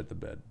he shit the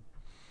bed.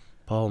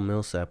 Paul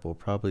Millsap will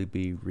probably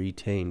be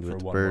retained For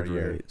with one bird more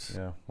year. rates.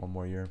 Yeah, one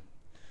more year.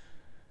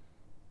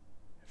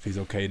 If he's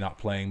okay not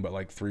playing but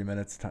like 3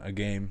 minutes a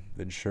game,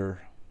 then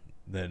sure.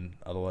 Then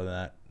other than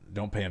that,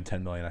 don't pay him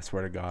 $10 million. I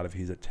swear to God, if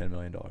he's at $10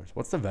 million,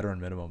 what's the veteran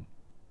minimum?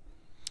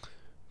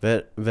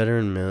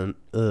 Veteran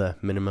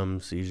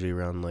minimum's usually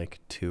around like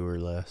 2 or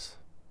less.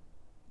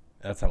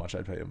 That's how much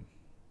I'd pay him.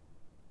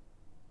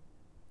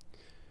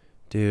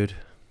 Dude,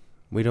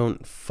 we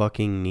don't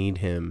fucking need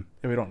him.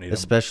 Yeah, we don't need him.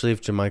 Especially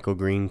if Jermichael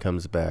Green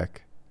comes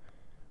back.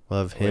 We'll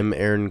have him,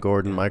 Aaron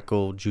Gordon,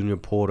 Michael Jr.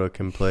 Porter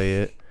can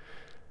play it.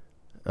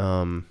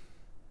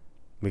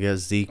 We got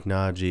Zeke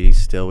Najee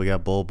still. We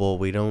got Bull.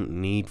 We don't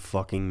need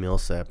fucking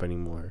Millsap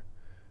anymore.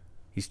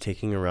 He's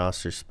taking a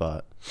roster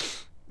spot.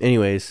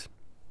 Anyways,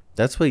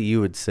 that's what you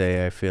would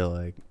say, I feel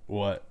like.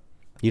 What?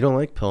 You don't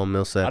like Paul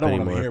Millsap I don't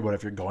anymore. want him here, but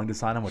if you're going to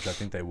sign him, which I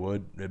think they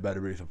would, it better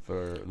be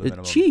for the minimum.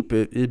 It's cheap.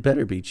 It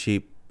better be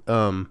cheap.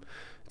 It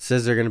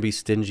says they're going to be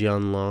stingy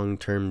on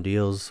long-term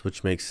deals,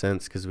 which makes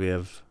sense because we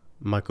have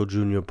Michael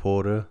Jr.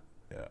 Porter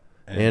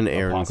and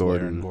Aaron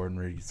Gordon. Aaron Gordon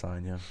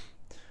re-sign, yeah.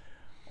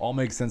 All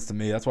makes sense to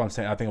me. That's why I'm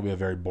saying I think it'll be a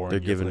very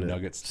boring year for the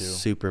Nuggets, too.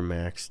 Super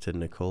max to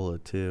Nikola,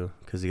 too,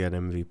 because he got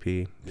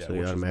MVP. Yeah, so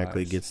he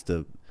automatically gets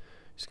the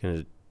 – he's going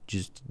to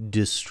just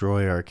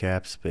destroy our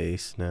cap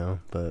space now,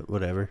 but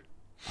whatever.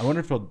 I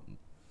wonder if he'll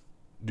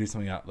do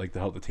something out like to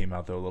help the team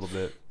out though a little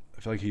bit.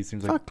 I feel like he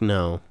seems like fuck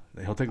no.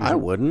 He'll take. I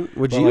wouldn't.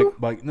 Would you?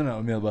 No.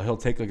 I mean, but he'll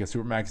take like a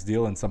supermax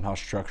deal and somehow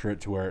structure it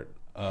to where it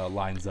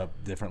lines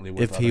up differently.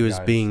 With if he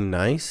was being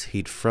nice,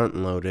 he'd front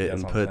load it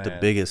and put the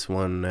biggest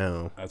one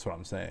now. That's what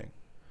I'm saying.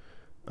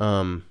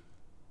 I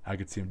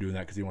could see him doing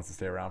that because he wants to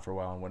stay around for a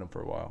while and win him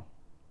for a while.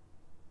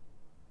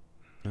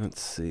 Let's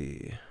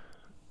see.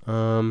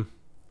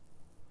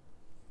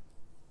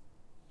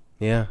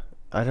 Yeah,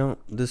 I don't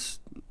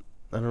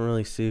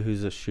really see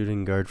who's a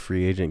shooting guard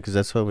free agent because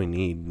that's what we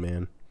need,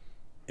 man.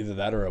 Either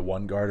that or a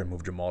one guard and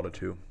move Jamal to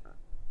 2.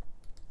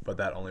 But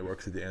that only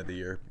works at the end of the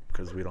year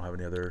because we don't have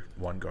any other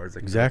one guards.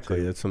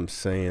 Exactly, that's what I'm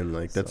saying.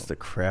 Like that's the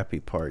crappy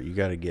part. You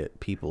got to get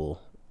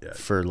people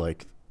for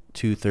like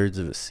 2/3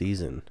 of a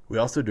season. We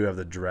also do have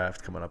the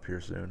draft coming up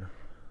here soon.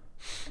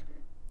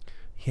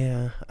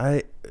 Yeah,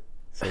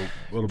 So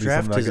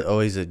draft is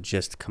always a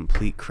just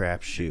complete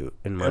crapshoot,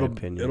 in my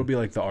opinion. It'll be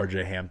like the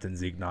R.J. Hampton,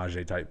 Zeke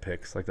Najee type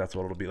picks. Like that's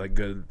what it'll be. Like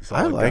good.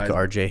 I like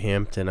R.J.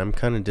 Hampton. I'm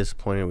kind of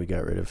disappointed we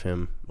got rid of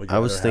him. I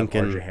was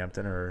thinking R.J.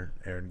 Hampton or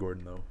Aaron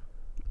Gordon though.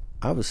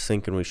 I was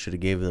thinking we should have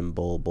gave them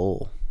Bull.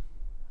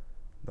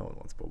 No one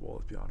wants Bull.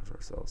 Let's be honest with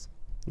ourselves.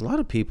 A lot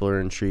of people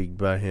are intrigued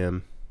by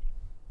him.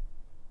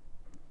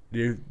 Do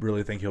you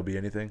really think he'll be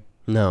anything?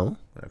 No.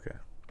 Okay.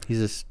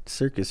 He's a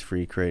circus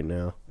freak right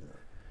now.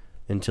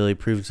 Until he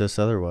proves us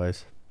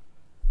otherwise.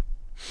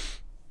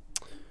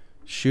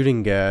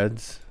 Shooting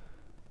guards.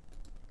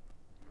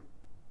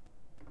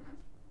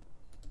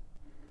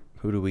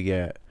 Who do we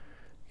got?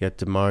 We got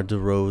DeMar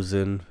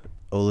DeRozan,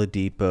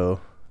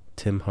 Oladipo,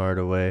 Tim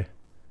Hardaway,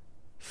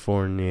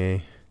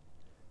 Fournier,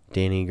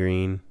 Danny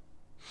Green,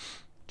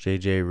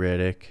 JJ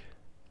Redick,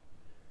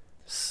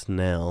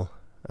 Snell.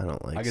 I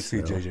don't like I could see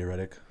JJ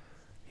Redick.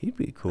 He'd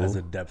be cool. As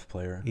a depth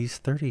player. He's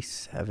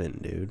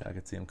 37, dude. I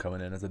could see him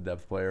coming in as a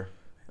depth player.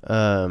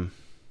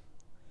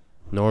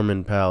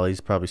 Norman Powell,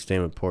 he's probably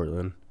staying with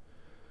Portland.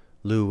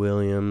 Lou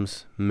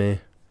Williams, meh.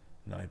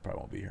 No, he probably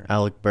won't be here.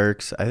 Alec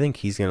Burks, I think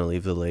he's going to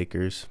leave the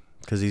Lakers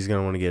because he's going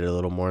to want to get a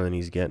little more than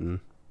he's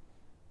getting.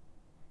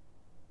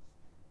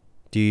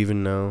 Do you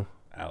even know?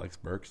 Alex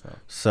Burks, no.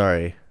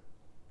 Sorry.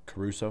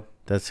 Caruso?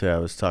 That's who I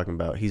was talking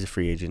about. He's a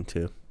free agent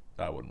too.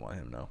 I wouldn't want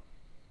him, no.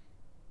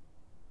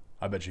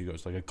 I bet you he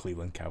goes to like a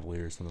Cleveland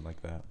Cavalier or something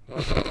like that.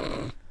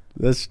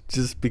 That's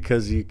just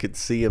because you could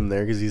see him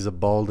there because he's a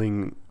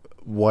balding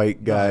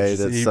white guy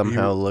that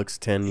somehow looks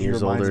 10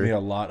 years older. He reminds me a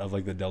lot of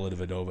like the Della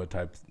Vadova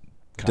type.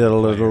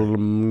 Della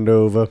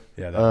Vadova.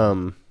 Yeah.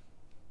 That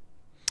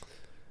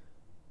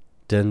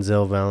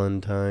Denzel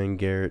Valentine,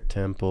 Garrett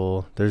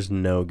Temple. There's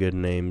no good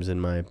names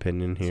in my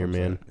opinion here,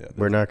 man. Yeah,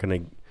 we're not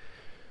going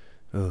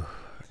to...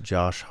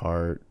 Josh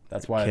Hart.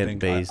 That's why I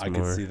think I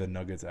could see the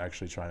Nuggets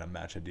actually trying to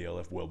match a deal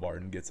if Will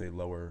Barton gets a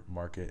lower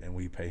market and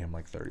we pay him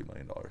like $30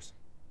 million.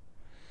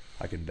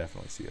 I can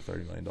definitely see a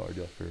 $30 million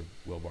deal for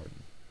Will Barton.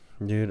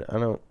 Dude, I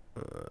don't...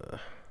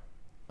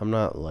 I'm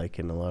not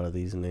liking a lot of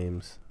these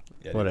names.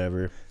 Yeah,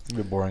 whatever. It's going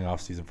to be a boring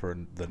offseason for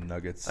the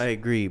Nuggets. I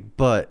agree,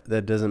 but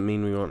that doesn't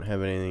mean we won't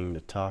have anything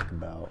to talk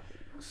about.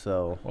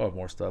 So we'll have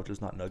more stuff,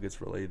 just not Nuggets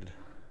related.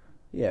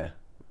 Yeah,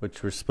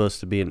 which we're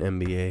supposed to be an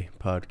NBA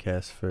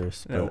podcast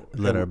first, but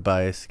let our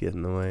bias get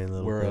in the way a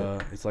little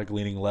bit. It's like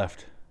leaning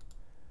left.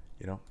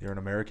 You know, you're an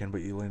American, but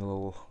you lean a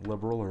little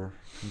liberal or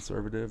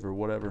conservative or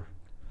whatever.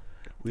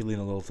 We lean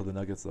a little to the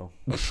Nuggets, though.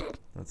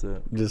 That's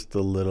it. Just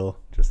a little.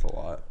 Just a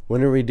lot.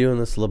 When are we doing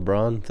this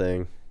LeBron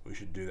thing? We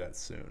should do that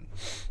soon.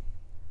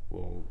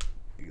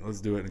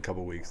 Let's do it in a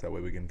couple weeks. That way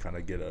we can kind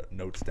of get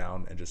notes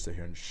down and just sit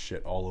here and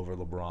shit all over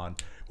LeBron.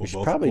 We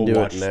should probably do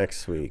it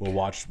next week.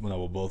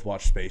 We'll both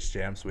watch Space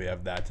Jam, so we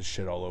have that to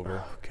shit all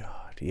over. Oh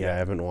God, Yeah, I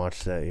haven't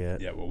watched that yet.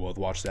 Yeah, we'll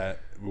watch that.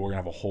 We're going to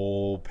have a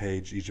whole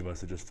page, each of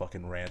us, of just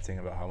fucking ranting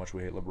about how much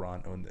we hate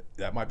LeBron. And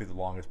that might be the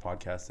longest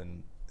podcast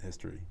in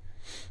history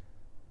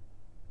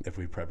if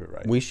we prep it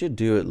right. We should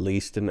do at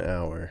least an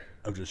hour.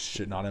 Of just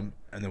shitting on him.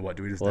 And then what?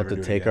 Do we just We'll never have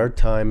do to it take again? our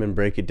time and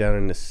break it down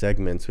into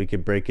segments. We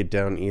could break it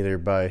down either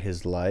by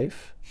his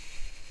life.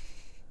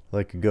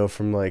 Like go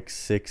from like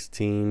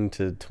 16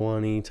 to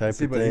 20 type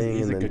of thing,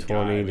 he's and a then good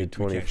 20 guy.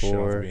 to We can't shit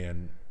on him 24. for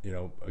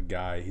being, a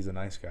guy. He's a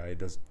nice guy. He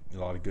does a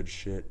lot of good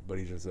shit, but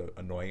he's just an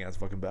annoying ass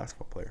fucking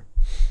basketball player.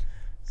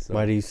 So,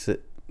 Why do you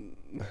sit?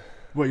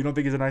 What, you don't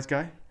think he's a nice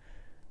guy?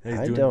 He's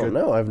I doing don't good?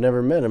 know. I've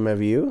never met him.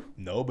 Have you?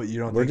 No, but you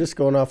don't We're think... just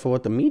going off of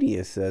what the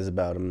media says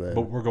about him then.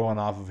 But we're going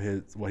off of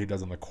what he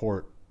does on the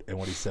court and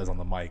what he says on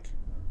the mic.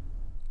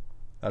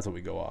 That's what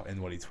we go off,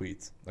 and what he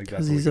tweets. Like,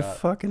 that's Because what he's we a got.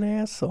 fucking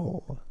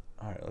asshole.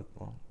 All right,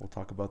 well, we'll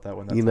talk about that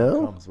when that You time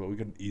know? comes. But we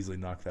could easily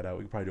knock that out.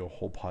 We could probably do a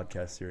whole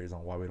podcast series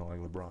on why we don't like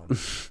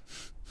LeBron.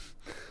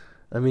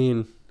 I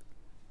mean,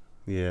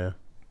 yeah.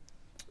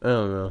 I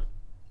don't know.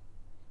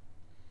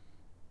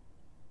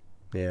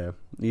 Yeah.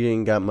 You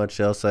ain't got much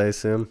else, I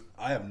assume?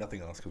 I have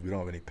nothing else because we don't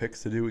have any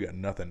picks to do. We got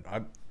nothing.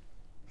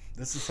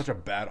 This is such a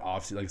bad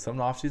offseason. Like, some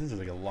off seasons, there's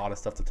like a lot of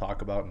stuff to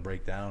talk about and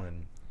break down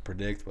and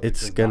predict. But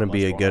It's there's going to not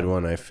be a much good going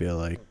on. one, I feel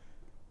like.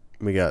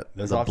 We got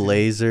This the offseason?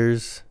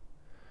 Blazers.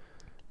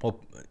 Well,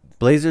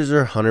 Blazers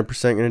are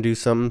 100% going to do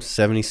something.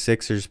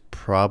 76ers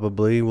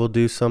probably will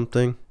do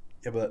something.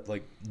 yeah, but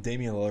like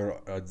Damian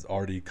Lillard has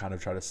already kind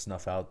of tried to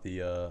snuff out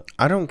the.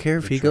 I don't care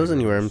if The he goes trade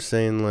anywhere. I'm rumors.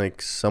 saying,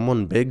 like,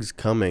 someone big's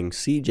coming.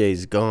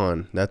 CJ's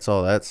gone. That's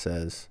all that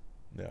says.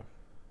 Yeah.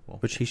 Well,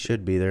 Which he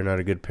should be. They're not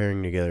a good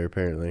pairing together,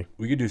 apparently.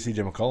 we could do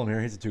CJ McCollum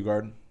here. He's a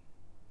 2-guard.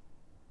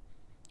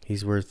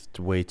 He's worth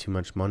way too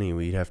much money.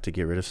 We'd have to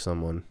get rid of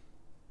someone.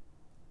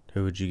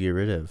 Who would you get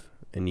rid of?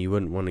 And you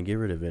wouldn't want to get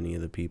rid of any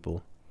of the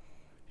people.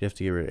 You have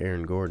to get rid of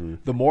Aaron Gordon.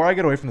 The more I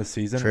get away from the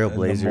season, and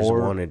Trailblazers the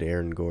more, wanted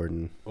Aaron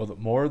Gordon. Well, the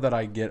more that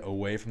I get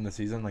away from the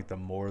season, like the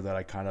more that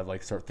I kind of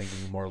like start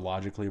thinking more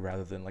logically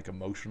rather than like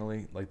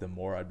emotionally, like the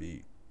more I'd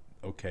be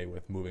okay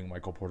with moving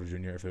Michael Porter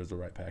Jr. if it was the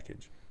right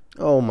package.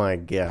 Oh, my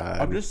God.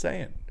 I'm just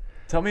saying.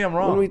 Tell me I'm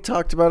wrong. When we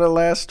talked about it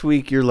last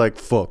week, you're like,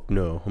 fuck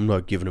no. I'm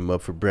not giving him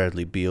up for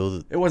Bradley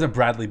Beal. It wasn't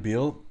Bradley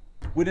Beal.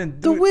 We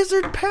didn't The do it.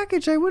 Wizard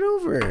package I went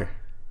over.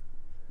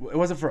 It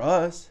wasn't for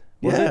us.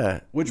 Was Yeah.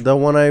 It? Which? The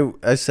one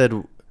I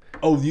said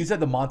Oh, you said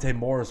the Monte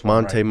Morris one.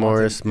 Monte right?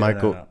 Morris, yeah,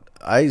 Michael. no.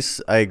 I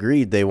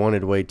agreed they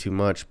wanted way too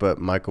much, but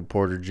Michael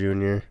Porter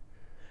Jr.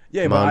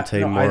 Yeah,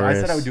 Monte but I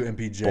said I would Morris,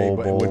 do MPJ, Bol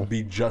but it Bol. would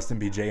be just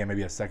MPJ and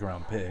maybe a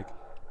second-round pick.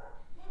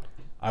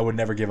 I would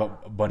never give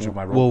up a bunch of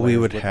my role Well, we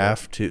players would with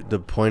have to. The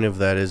point of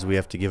that is we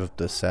have to give up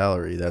the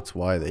salary. That's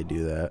why they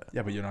do that.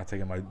 Yeah, but you're not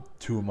taking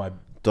two of my.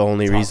 The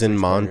only Top reason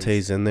 6 Monte's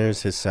players. in there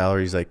is his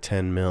salary's like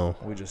 10 mil.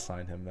 We just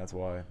signed him. That's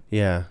why.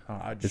 Yeah,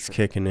 I it's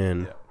kicking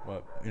in. Yeah,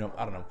 but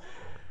I don't know.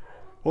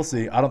 We'll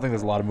see. I don't think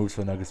there's a lot of moves for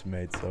the Nuggets to be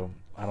made, so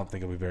I don't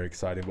think it'll be very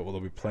exciting. But there'll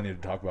be plenty to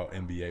talk about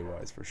NBA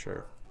wise for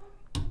sure.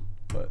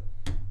 But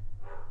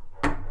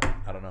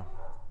I don't know.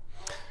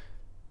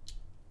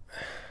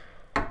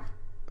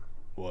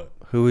 What?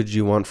 Who would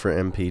you want for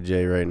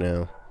MPJ right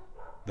now?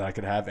 That I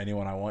could have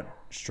anyone I want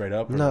straight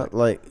up? Or Not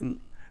like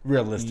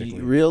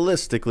realistically.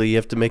 realistically, you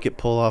have to make it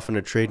pull off in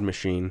a trade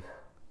machine.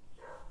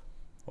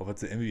 Well, if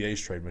it's the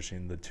NBA's trade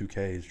machine, the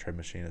 2K's trade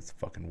machine, it's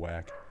fucking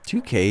whack.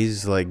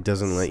 2K's like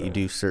doesn't let you So-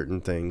 do certain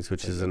things,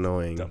 which is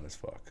annoying. Dumb as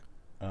fuck.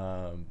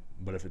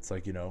 But if it's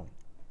like,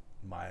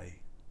 my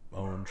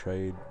own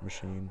trade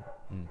machine,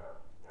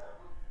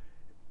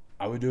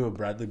 I would do a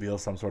Bradley Beal,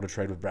 some sort of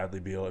trade with Bradley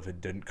Beal if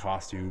it didn't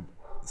cost you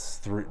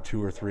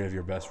two or three of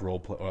your best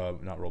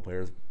not role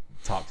players,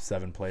 top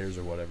 7 players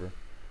or whatever.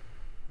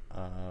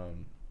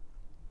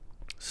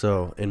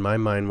 So in my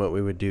mind, what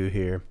we would do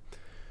here,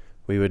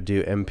 we would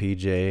do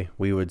MPJ.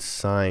 We would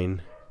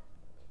sign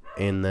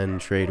and then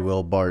trade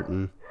Will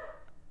Barton,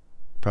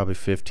 probably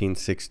 15,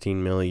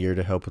 16 mil a year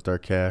to help with our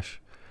cash.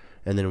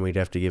 And then we'd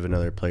have to give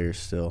another player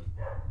still.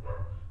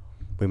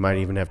 We might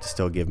even have to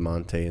still give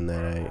Monte in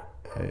that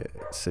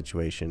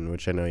situation,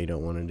 which I know you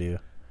don't want to do.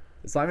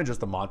 It's not even just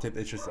the Monte.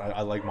 It's just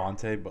I like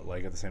Monte, but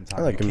like at the same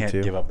time, I like you him can't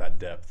too. give up that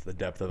depth, the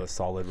depth of a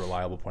solid,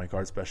 reliable point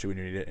guard, especially when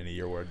you need it in a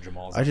year where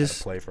Jamal's not going to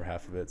play for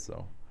half of it.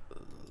 So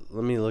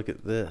Let me look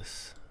at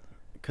this.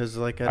 Because,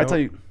 like, I tell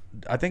you,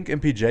 I think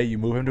MPJ, you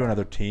move him to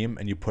another team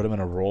and you put him in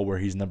a role where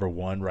he's number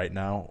 1 right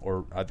now,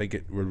 or I think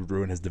it would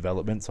ruin his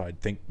development. So I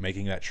think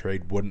making that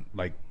trade wouldn't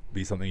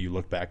be something you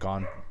look back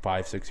on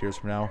 5-6 years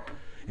from now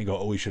and go,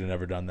 oh, we should have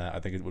never done that. I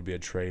think it would be a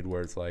trade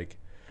where it's like,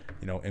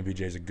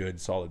 MPJ is a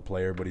good, solid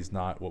player, but he's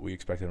not what we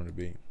expected him to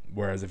be.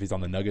 Whereas if he's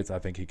on the Nuggets, I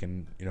think he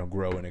can,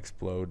 grow and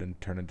explode and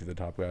turn into the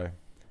top guy,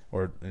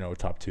 or a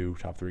top 2,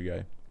 top 3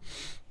 guy.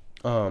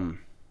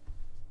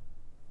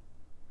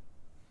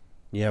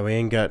 Yeah, we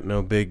ain't got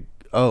no big.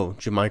 Oh,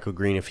 JaMychal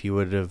Green, if he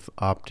would have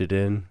opted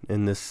in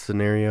this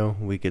scenario,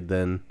 we could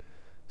then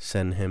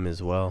send him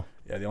as well.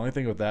 Yeah, the only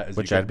thing with that is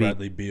Which you I'd got be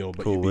Bradley Beal,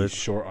 but cool you'd be with.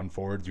 short on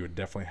forwards. You would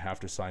definitely have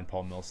to sign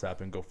Paul Millsap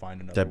and go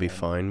find another That'd be one.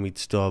 fine. We'd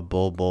still have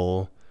Bol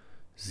Bol,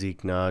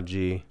 Zeke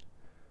Naji,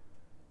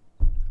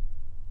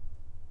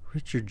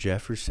 Richard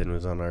Jefferson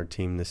was on our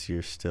team this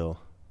year still.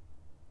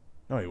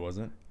 No, he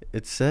wasn't.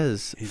 It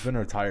says He's been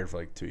retired for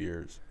like 2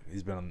 years.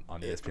 He's been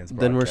on ESPN's broadcast.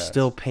 then we're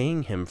still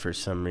paying him for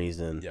some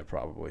reason. Yeah,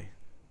 probably.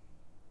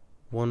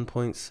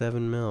 1.7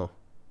 mil.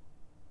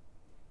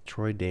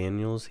 Troy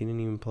Daniels, he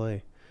didn't even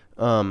play.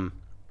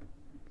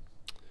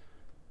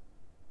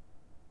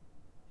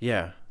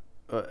 Yeah.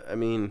 I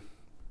mean,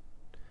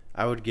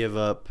 I would give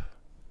up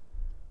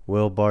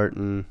Will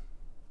Barton,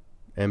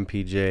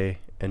 MPJ,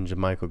 and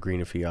JaMychal Green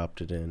if he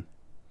opted in.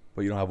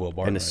 But you don't have Will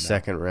Barton And a right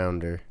second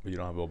rounder. But you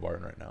don't have Will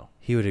Barton right now.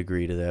 He would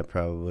agree to that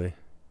probably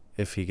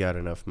if he got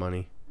enough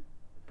money.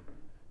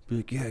 Be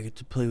like, yeah, I get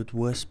to play with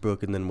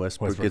Westbrook, and then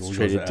Westbrook gets goes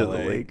traded to the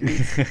LA.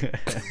 Lakers.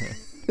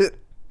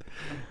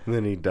 And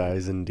then he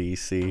dies in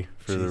D.C.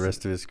 for the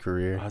rest of his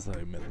career. I was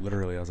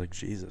like,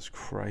 Jesus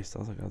Christ. I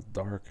was like, that's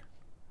dark.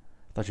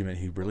 I thought you meant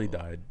he really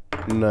died.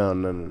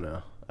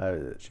 No.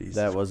 Jesus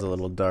That was a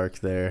little dark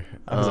there.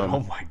 I was like, oh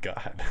my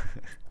God.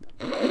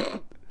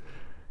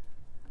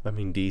 I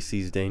mean,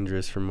 DC's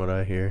dangerous from what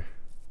I hear.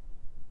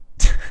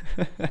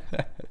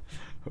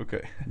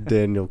 Okay.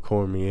 Daniel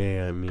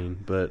Cormier, I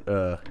mean. But,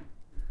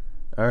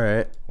 all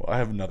right. Well, I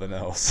have nothing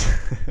else.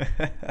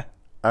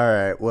 All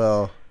right.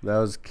 Well, that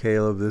was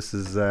Caleb. This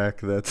is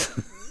Zach. That's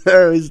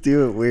I always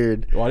do it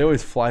weird. Why do you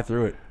always fly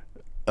through it?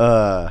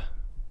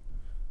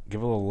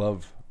 Give a little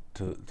love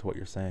to what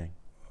you're saying.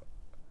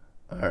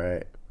 All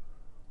right.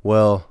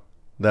 Well,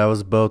 that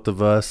was both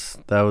of us.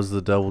 That was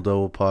the Double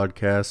Double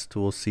podcast.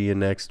 We'll see you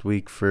next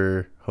week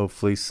for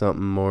hopefully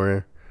something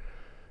more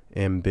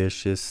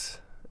ambitious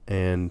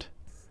and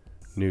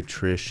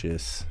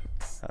nutritious.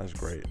 That was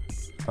great.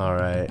 All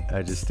right.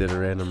 I just did a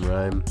random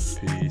rhyme.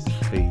 Peace.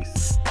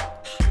 Peace.